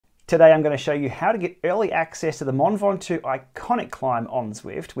Today I'm going to show you how to get early access to the Mont Ventoux iconic climb on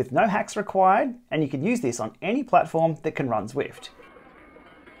Zwift with no hacks required, and you can use this on any platform that can run Zwift.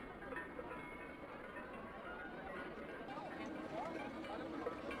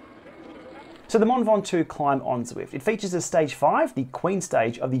 So the Mont Ventoux climb on Zwift, it features a stage 5, the Queen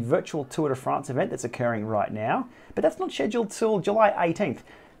stage of the virtual Tour de France event that's occurring right now, but that's not scheduled till July 18th.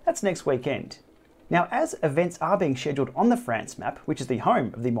 That's next weekend. Now, as events are being scheduled on the France map, which is the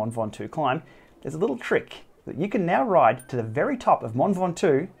home of the Mont Ventoux climb, there's a little trick that you can now ride to the very top of Mont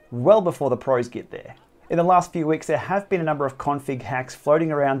Ventoux well before the pros get there. In the last few weeks, there have been a number of config hacks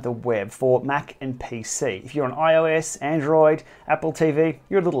floating around the web for Mac and PC. If you're on iOS, Android, Apple TV,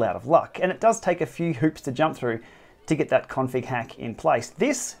 you're a little out of luck, and it does take a few hoops to jump through to get that config hack in place.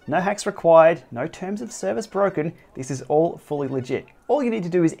 This, no hacks required, no terms of service broken, this is all fully legit. All you need to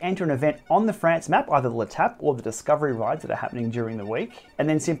do is enter an event on the France map, either the Etape or the discovery rides that are happening during the week, and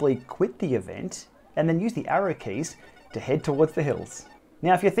then simply quit the event, and then use the arrow keys to head towards the hills.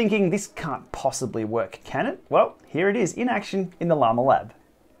 Now, if you're thinking this can't possibly work, can it? Well, here it is in action in the Llama Lab.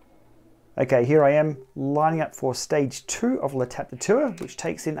 Okay, here I am lining up for stage 2 of L'Etape de Tour, which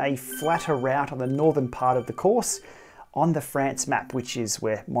takes in a flatter route on the northern part of the course on the France map, which is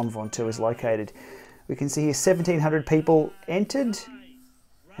where Mont Ventoux is located. We can see here 1,700 people entered,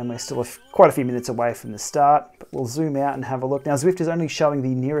 and we're still quite a few minutes away from the start, but we'll zoom out and have a look. Now, Zwift is only showing the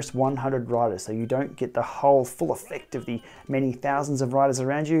nearest 100 riders, so you don't get the whole full effect of the many thousands of riders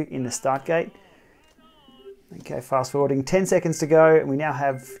around you in the start gate. Okay, fast forwarding, 10 seconds to go, and we now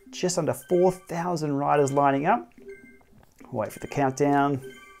have just under 4,000 riders lining up. Wait for the countdown.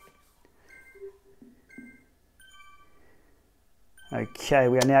 Okay,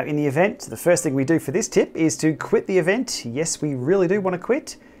 we are now in the event. So the first thing we do for this tip is to quit the event. Yes, we really do want to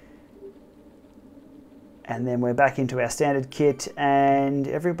quit. And then we're back into our standard kit, and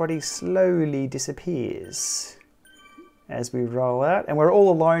everybody slowly disappears as we roll out. And we're all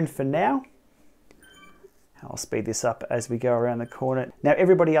alone for now. I'll speed this up as we go around the corner. Now,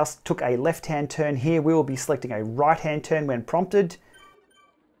 everybody else took a left-hand turn here. We will be selecting a right-hand turn when prompted.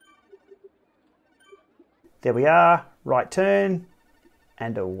 There we are, right turn,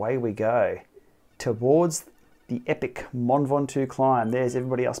 and away we go towards the epic Mont Ventoux climb. There's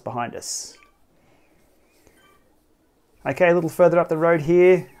everybody else behind us. Okay, a little further up the road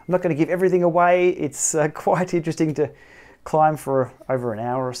here. I'm not going to give everything away. It's quite interesting to climb for over an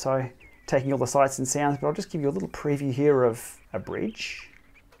hour or so, taking all the sights and sounds, but I'll just give you a little preview here of a bridge.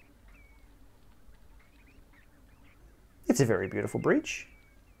 It's a very beautiful bridge.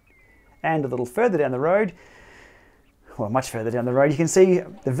 And a little further down the road, well, much further down the road, you can see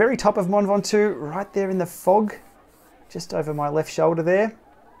the very top of Mont Ventoux right there in the fog, just over my left shoulder there.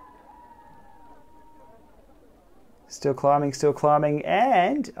 Still climbing,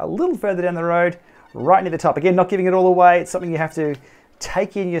 and a little further down the road, right near the top. Again, not giving it all away. It's something you have to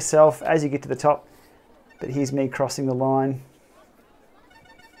take in yourself as you get to the top. But here's me crossing the line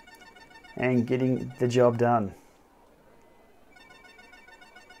and getting the job done.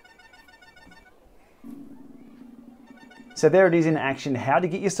 So there it is in action, how to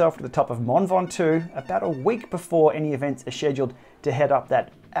get yourself to the top of Mont Ventoux about a week before any events are scheduled to head up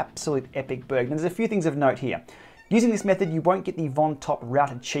that absolute epic berg. And there's a few things of note here. Using this method, you won't get the Von Top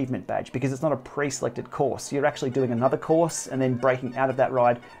Route Achievement badge because it's not a pre-selected course. You're actually doing another course and then breaking out of that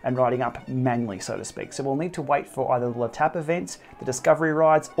ride and riding up manually, so to speak. So we'll need to wait for either the L'Etape events, the discovery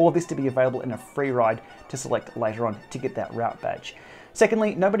rides, or this to be available in a free ride to select later on to get that route badge.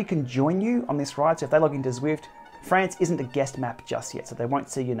 Secondly, nobody can join you on this ride, so if they log into Zwift, France isn't a guest map just yet, so they won't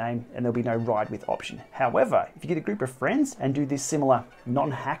see your name and there'll be no ride with option. However, if you get a group of friends and do this similar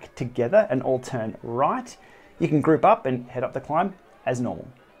non-hack together and all turn right, you can group up and head up the climb as normal.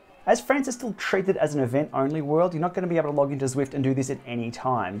 As France is still treated as an event-only world, you're not going to be able to log into Zwift and do this at any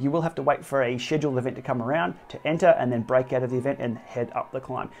time. You will have to wait for a scheduled event to come around to enter and then break out of the event and head up the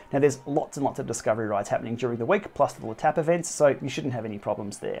climb. Now, there's lots and lots of discovery rides happening during the week, plus the Etape events, so you shouldn't have any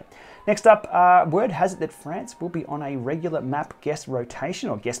problems there. Next up, word has it that France will be on a regular map guest rotation,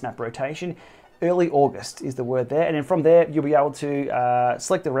 or guest map rotation. Early August is the word there, and then from there you'll be able to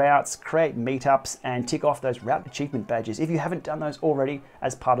select the routes, create meetups, and tick off those route achievement badges if you haven't done those already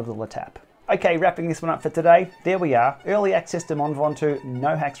as part of the L'Etape. Okay, wrapping this one up for today, there we are. Early access to Mont Ventoux,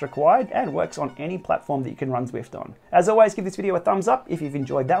 no hacks required, and works on any platform that you can run Zwift on. As always, give this video a thumbs up if you've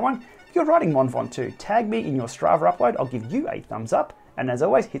enjoyed that one. If you're riding Mont Ventoux, tag me in your Strava upload, I'll give you a thumbs up. And as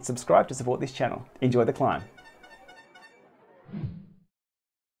always, hit subscribe to support this channel. Enjoy the climb.